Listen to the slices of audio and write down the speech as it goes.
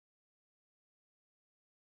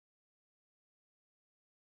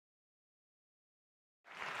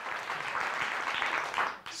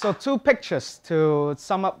So 2 pictures to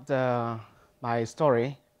sum up my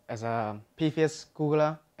story as a previous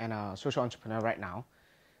Googler and a social entrepreneur right now.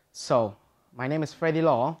 So my name is Freddy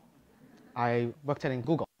Law. I worked in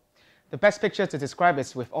Google. The best picture to describe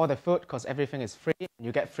is with all the food because everything is free and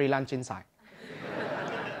you get free lunch inside.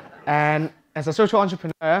 And as a social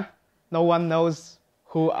entrepreneur, no one knows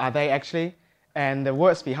who are they actually. And the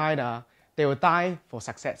words behind are, they will die for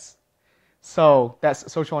success. So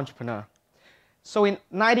that's social entrepreneur. So in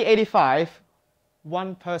 1985,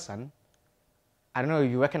 one person, I don't know if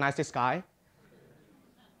you recognize this guy,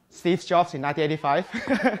 Steve Jobs in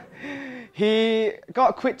 1985, he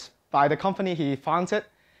got quit by the company he founded,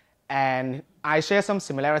 and I share some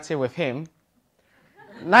similarity with him.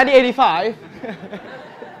 1985,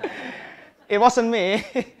 it wasn't me.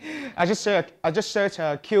 I just searched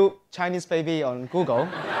a cute Chinese baby on Google.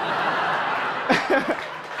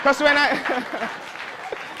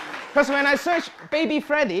 Because when I search baby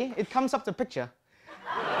Freddy, it comes up the picture.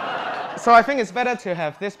 So I think it's better to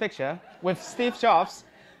have this picture with Steve Jobs,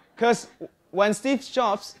 because when Steve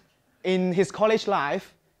Jobs, in his college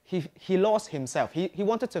life, he lost himself. He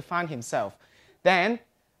wanted to find himself. Then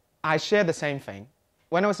I shared the same thing.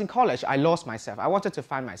 When I was in college, I lost myself. I wanted to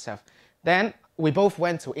find myself. Then we both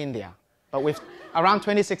went to India, but with around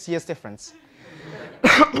 26 years difference.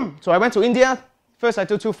 So I went to India. First, I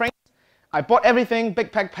did 2 things. I bought everything, big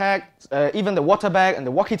backpack, even the water bag and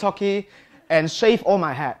the walkie-talkie, and shaved all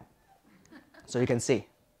my head. So you can see.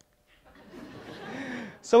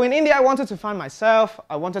 So in India, I wanted to find myself.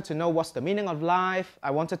 I wanted to know what's the meaning of life.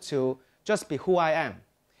 I wanted to just be who I am.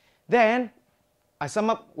 Then I sum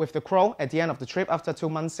up with the crow at the end of the trip after 2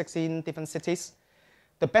 months, 16 different cities.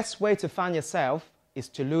 The best way to find yourself is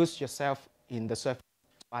to lose yourself in the service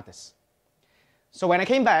of others. So when I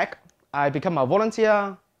came back, I became a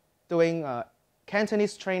volunteer doing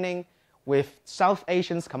Cantonese training with South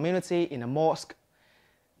Asian community in a mosque.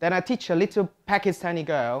 Then I teach a little Pakistani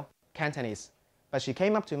girl Cantonese, but she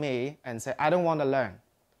came up to me and said, I don't want to learn.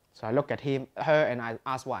 So I looked at her and I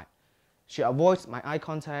asked why. She avoids my eye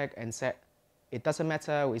contact and said, it doesn't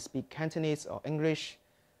matter we speak Cantonese or English,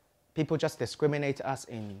 people just discriminate us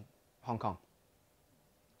in Hong Kong.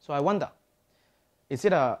 So I wonder, is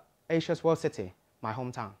it Asia's world city, my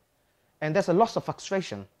hometown? And there's a lot of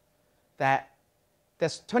frustration that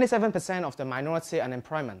there's 27% of the minority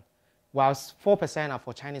unemployment, whilst 4% are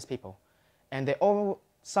for Chinese people. And they all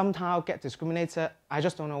somehow get discriminated. I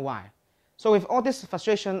just don't know why. So with all this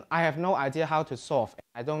frustration, I have no idea how to solve.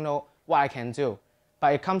 I don't know what I can do.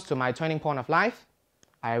 But it comes to my turning point of life.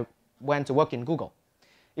 I went to work in Google.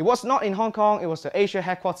 It was not in Hong Kong. It was the Asia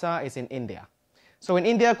headquarters. It's in India. So in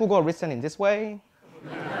India, Google written in this way.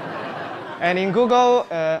 And in Google,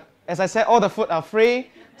 as I said, all the food are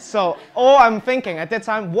free. So all I'm thinking at that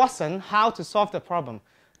time wasn't how to solve the problem,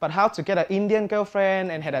 but how to get an Indian girlfriend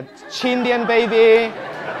and had a Chindian baby.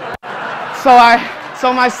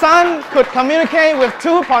 So my son could communicate with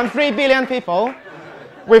 2.3 billion people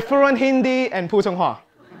with fluent Hindi and Putonghua.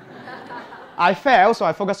 I failed, so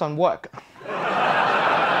I focused on work.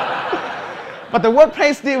 But the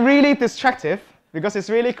workplace is really distractive because it's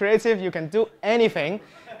really creative. You can do anything.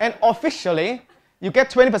 And officially, you get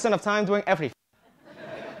 20% of time doing everything.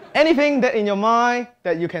 Anything that in your mind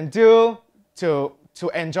that you can do to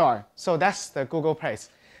enjoy. So that's the Google place.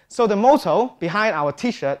 So the motto behind our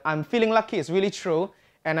t-shirt, I'm feeling lucky, is really true.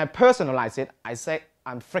 And I personalize it. I say,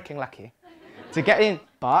 I'm freaking lucky to get in.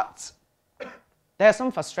 But there's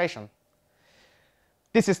some frustration.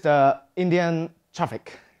 This is the Indian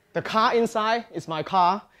traffic. The car inside is my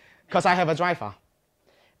car because I have a driver.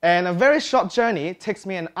 And a very short journey takes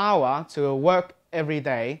me an hour to work every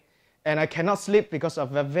day. And I cannot sleep because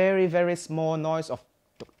of a very, very small noise of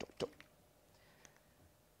tuk, tuk, tuk.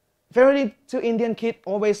 Very 2 Indian kids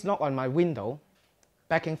always knock on my window,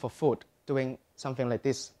 begging for food, doing something like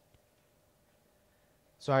this.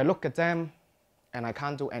 So I look at them, and I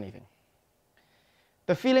can't do anything.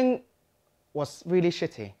 The feeling was really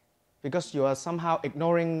shitty, because you are somehow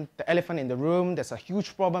ignoring the elephant in the room. There's a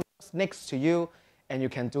huge problem next to you, and you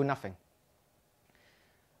can do nothing.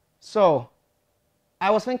 So I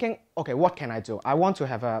was thinking, okay, what can I do? I want to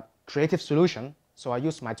have a creative solution, so I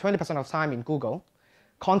used my 20% of time in Google,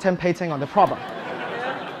 contemplating on the problem.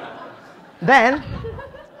 Then,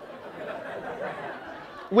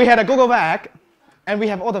 we had a Google bag, and we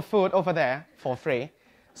have all the food over there for free.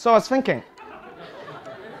 So I was thinking,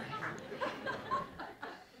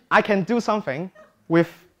 I can do something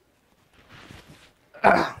with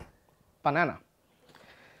banana.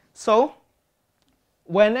 So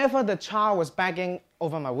whenever the child was begging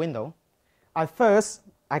over my window,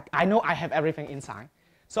 I know I have everything inside.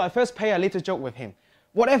 So I first play a little joke with him.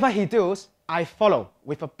 Whatever he does, I follow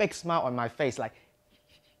with a big smile on my face, like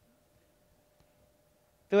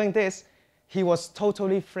doing this. He was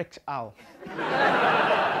totally freaked out.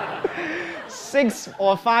 6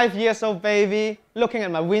 or 5 years old baby looking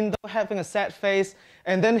at my window, having a sad face,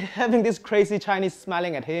 and then having this crazy Chinese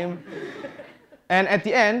smiling at him. And at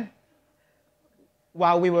the end,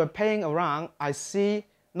 while we were playing around, I see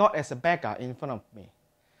not as a beggar in front of me.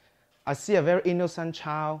 I see a very innocent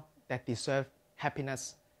child that deserves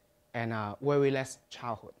happiness and a very less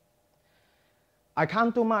childhood. I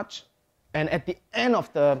can't do much, and at the end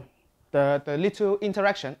of the little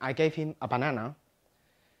interaction, I gave him a banana.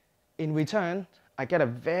 In return, I get a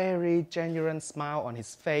very genuine smile on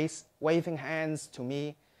his face, waving hands to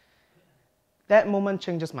me. That moment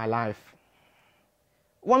changes my life.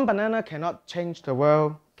 One banana cannot change the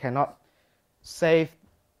world, cannot save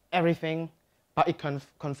everything, but it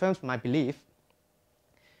confirms my belief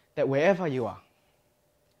that wherever you are,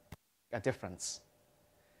 a difference.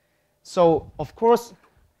 So, of course,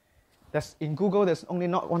 in Google, there's only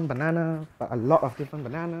not one banana, but a lot of different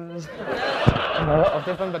bananas. A lot of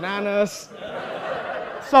different bananas.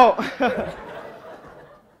 So,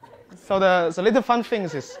 the little fun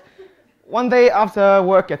things is, one day after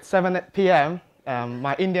work at 7 p.m.,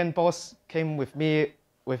 my Indian boss came with me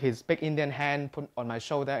with his big Indian hand put on my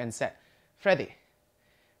shoulder and said, Freddy,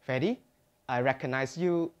 I recognize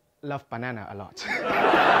you love banana a lot.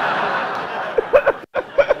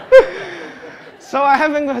 So I'm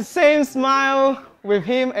having the same smile with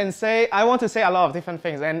him and I want to say a lot of different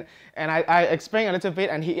things. And I explained a little bit,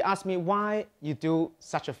 and he asked me why you do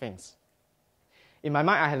such a things. In my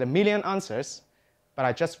mind, I had a million answers, but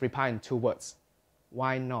I just replied in 2 words.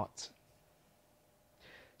 Why not?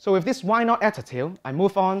 So with this why not attitude, I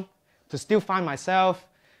move on to still find myself.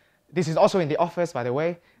 This is also in the office, by the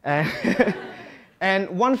way. And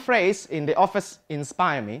one phrase in the office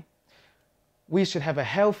inspired me. We should have a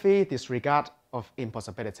healthy disregard of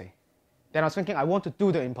impossibility. Then I was thinking, I want to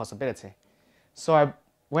do the impossibility. So I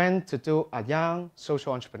went to do a young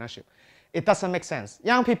social entrepreneurship. It doesn't make sense.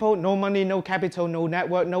 Young people, no money, no capital, no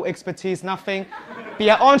network, no expertise, nothing. Be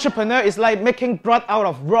an entrepreneur is like making bread out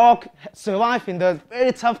of rock, survive in the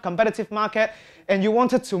very tough competitive market, and you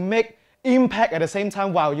wanted to make impact at the same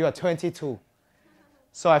time while you are 22.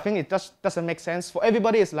 So I think it doesn't make sense. For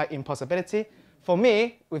everybody, it's like impossibility. For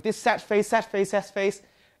me, with this sad face,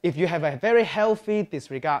 if you have a very healthy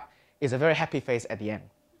disregard, it's a very happy face at the end.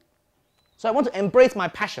 So I want to embrace my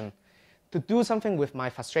passion to do something with my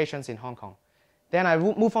frustrations in Hong Kong. Then I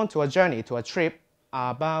move on to a journey, to a trip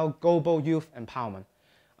about global youth empowerment.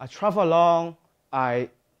 I travel along, I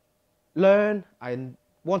learn, I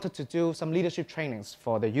wanted to do some leadership trainings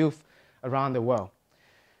for the youth around the world.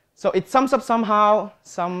 So it sums up somehow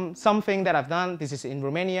something that I've done. This is in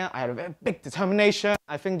Romania. I had a very big determination.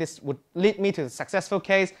 I think this would lead me to a successful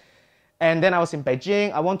case. And then I was in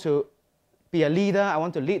Beijing. I want to be a leader. I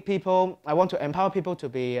want to lead people. I want to empower people to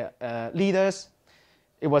be leaders.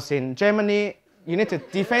 It was in Germany. You need to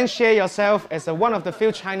differentiate yourself as one of the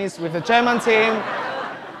few Chinese with the German team.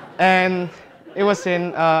 And it was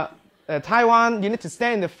in Taiwan. You need to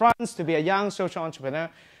stand in the front to be a young social entrepreneur.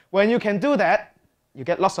 When you can do that, you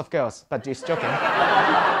get lots of girls, but just joking.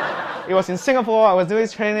 It was in Singapore. I was doing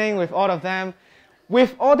training with all of them.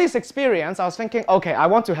 With all this experience, I was thinking, okay, I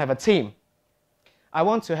want to have a team. I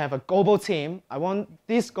want to have a global team. I want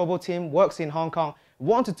this global team works in Hong Kong. I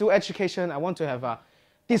want to do education. I want to have a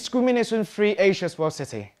discrimination-free Asia's World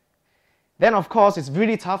City. Then, of course, it's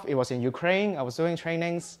really tough. It was in Ukraine. I was doing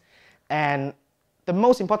trainings. And the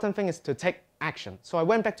most important thing is to take action. So I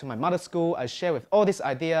went back to my mother's school. I shared with all this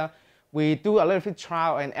idea. We do a little bit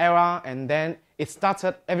trial and error, and then it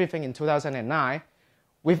started everything in 2009.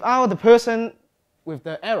 Without the person with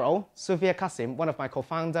the arrow, Sophia Kasim, one of my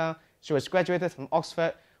co-founders, she was graduated from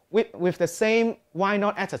Oxford, with the same why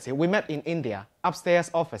not attitude. We met in India,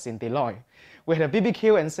 upstairs office in Deloitte. We had a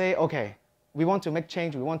BBQ and say, okay, we want to make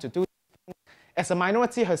change, we want to do things. As a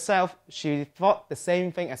minority herself, she thought the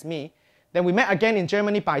same thing as me. Then we met again in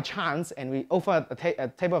Germany by chance, and we offered a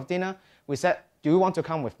table of dinner. We said, do you want to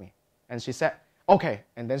come with me? And she said, okay.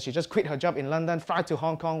 And then she just quit her job in London, flew to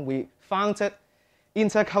Hong Kong. We founded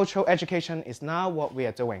Intercultural Education is now what we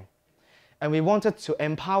are doing. And we wanted to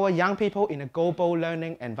empower young people in a global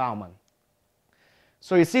learning environment.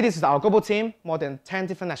 So you see, this is our global team, more than 10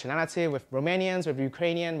 different nationalities, with Romanians, with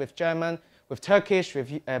Ukrainian, with German, with Turkish,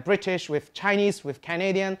 with British, with Chinese, with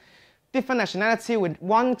Canadian, different nationality with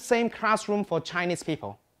one same classroom for Chinese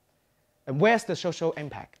people. And where's the social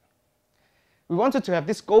impact? We wanted to have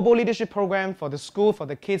this global leadership program for the school, for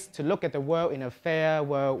the kids to look at the world in a fair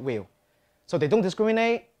world view. So they don't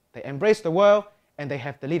discriminate, they embrace the world, and they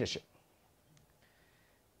have the leadership.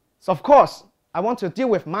 So of course, I want to deal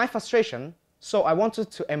with my frustration, so I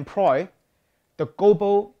wanted to employ the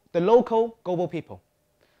local global people.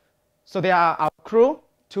 So they are our crew.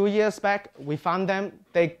 2 years back, we found them.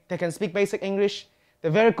 They can speak basic English.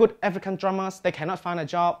 They're very good African drummers. They cannot find a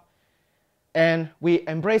job. And we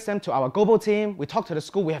embrace them to our global team. We talk to the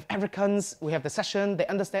school. We have Africans. We have the session. They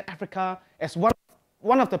understand Africa as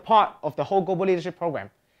one of the part of the whole global leadership program.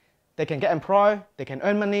 They can get employed. They can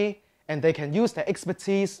earn money. And they can use their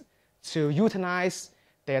expertise to utilize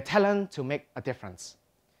their talent to make a difference.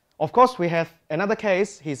 Of course, we have another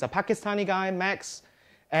case. He's a Pakistani guy, Max,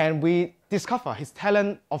 and we discover his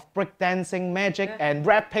talent of breakdancing, magic, and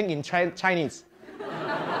rapping in Chinese.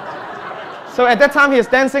 So at that time, he is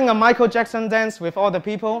dancing a Michael Jackson dance with all the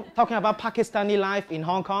people, talking about Pakistani life in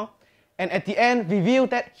Hong Kong. And at the end, revealed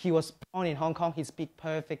that he was born in Hong Kong. He speaks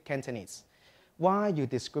perfect Cantonese. Why you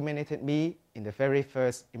discriminated me in the very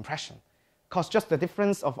first impression? Because just the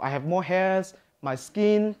difference of I have more hairs, my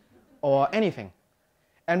skin, or anything.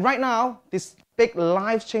 And right now, this big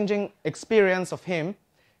life-changing experience of him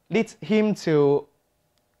leads him to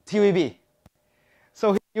TVB.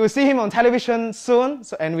 So you will see him on television soon,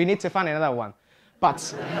 and we need to find another one.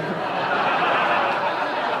 But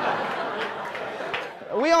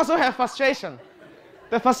we also have frustration.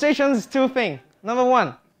 The frustration is two things. Number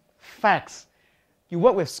one, facts. You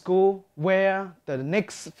work with school where the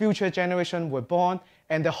next future generation were born,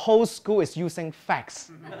 and the whole school is using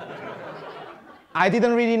fax. I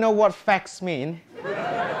didn't really know what fax mean.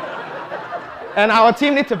 And our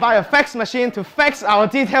team need to buy a fax machine to fax our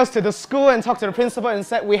details to the school and talk to the principal and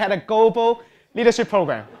said we had a global leadership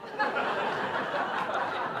program.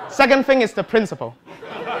 Second thing is the principle.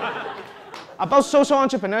 About social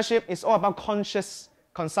entrepreneurship, it's all about conscious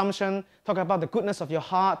consumption, talking about the goodness of your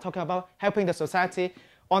heart, talking about helping the society.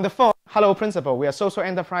 On the phone, hello principal, we are social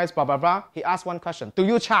enterprise, blah, blah, blah. He asked one question, do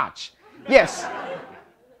you charge? Yes.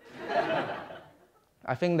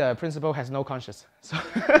 I think the principal has no conscience.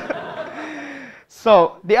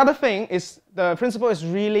 So the other thing is the principal is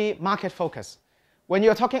really market focused. When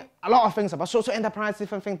you're talking a lot of things about social enterprise,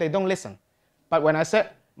 different things, they don't listen. But when I said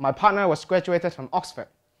my partner was graduated from Oxford,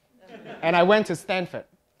 and I went to Stanford,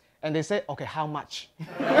 and they say, okay, how much?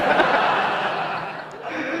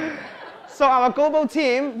 So our global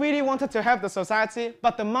team really wanted to help the society,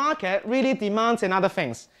 but the market really demands in other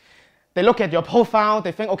things. They look at your profile,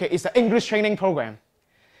 they think, okay, it's an English training program.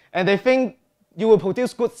 And they think you will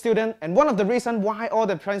produce good students, and one of the reasons why all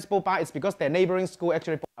the principal buy is because their neighboring school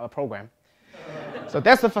actually bought our program. So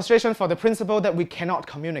that's the frustration for the principal that we cannot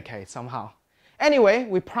communicate somehow. Anyway,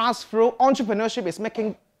 we pass through. Entrepreneurship is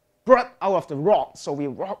making bread out of the rock, so we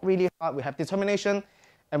work really hard, we have determination,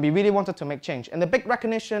 and we really wanted to make change. And the big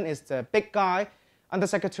recognition is the big guy,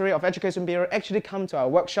 Undersecretary of Education Bureau, actually come to our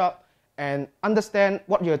workshop and understand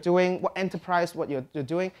what you're doing, what enterprise, what you're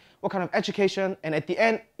doing, what kind of education, and at the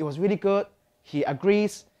end, it was really good. He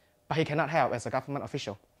agrees, but he cannot help as a government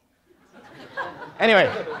official. Anyway,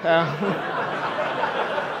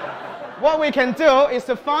 what we can do is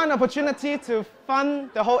to find opportunity to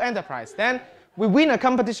fund the whole enterprise. Then we win a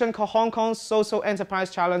competition called Hong Kong Social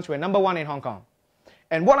Enterprise Challenge. We're #1 in Hong Kong.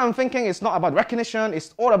 And what I'm thinking is not about recognition,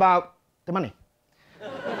 it's all about the money.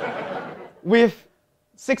 With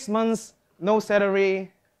 6 months, no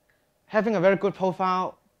salary, having a very good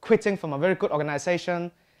profile, quitting from a very good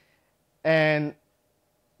organization, and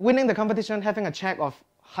winning the competition, having a check of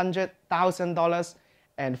 $100,000,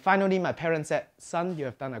 and finally my parents said, son, you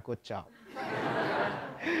have done a good job.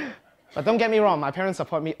 But don't get me wrong, my parents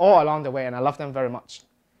support me all along the way, and I love them very much.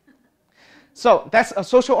 So that's a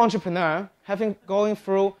social entrepreneur, going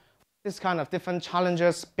through this kind of different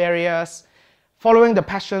challenges, barriers, following the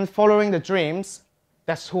passion, following the dreams.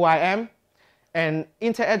 That's who I am. And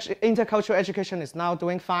intercultural education is now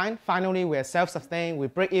doing fine. Finally, we're self-sustained, we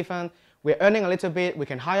break even, we're earning a little bit, we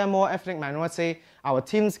can hire more ethnic minority, our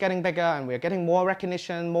team's getting bigger, and we're getting more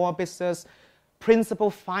recognition, more business. Principal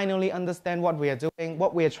finally understand what we are doing,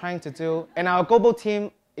 what we are trying to do, and our global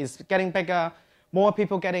team is getting bigger, more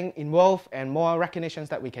people getting involved, and more recognitions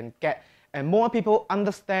that we can get, and more people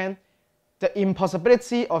understand the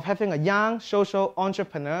impossibility of having a young social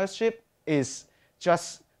entrepreneurship is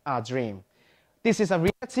just a dream. This is a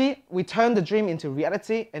reality. We turn the dream into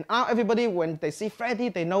reality, and now everybody, when they see Freddy,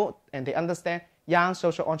 they know and they understand young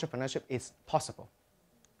social entrepreneurship is possible.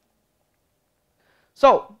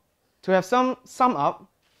 So, to have sum up,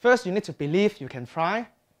 first you need to believe you can fly.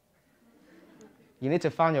 You need to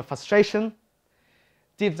find your frustration.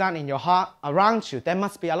 Deep down in your heart, around you, there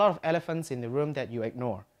must be a lot of elephants in the room that you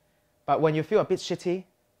ignore. But when you feel a bit shitty,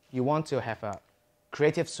 you want to have a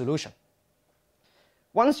creative solution.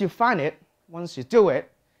 once you find it, once you do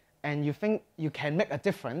it, and you think you can make a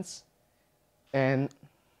difference, and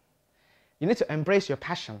you need to embrace your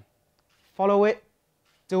passion. Follow it,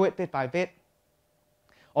 do it bit by bit.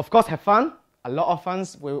 Of course, have fun. A lot of fun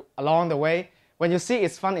will along the way. When you see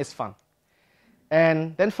it's fun, it's fun.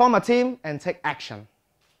 And then form a team and take action.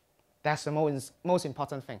 That's the most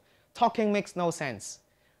important thing. Talking makes no sense.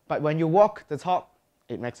 But when you walk the talk,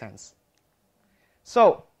 it makes sense.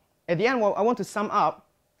 So, at the end, what I want to sum up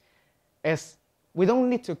is we don't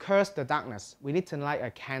need to curse the darkness. We need to light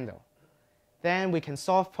a candle. Then we can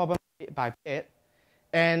solve problems bit by bit.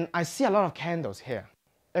 And I see a lot of candles here.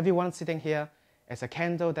 Everyone sitting here is a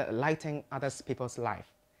candle that is lighting other people's life.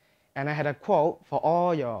 And I had a quote for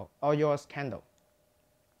all yours candle.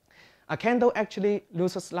 A candle actually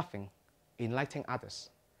loses nothing in lighting others.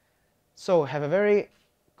 So have a very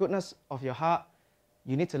goodness of your heart.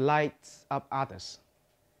 You need to light up others.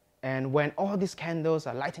 And when all these candles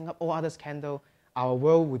are lighting up all others' candles, our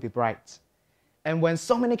world will be bright. And when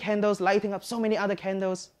so many candles lighting up so many other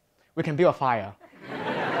candles, we can build a fire.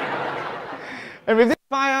 And with this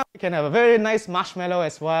fire, we can have a very nice marshmallow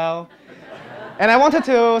as well. And I wanted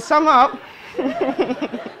to sum up.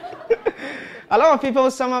 A lot of people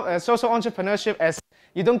sum up social entrepreneurship as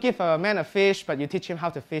you don't give a man a fish, but you teach him how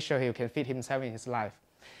to fish so he can feed himself in his life.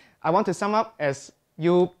 I want to sum up as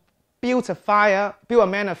you build a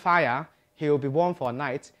man a fire, he will be warm for a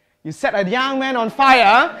night. You set a young man on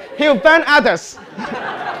fire, he will burn others.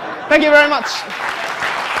 Thank you very much.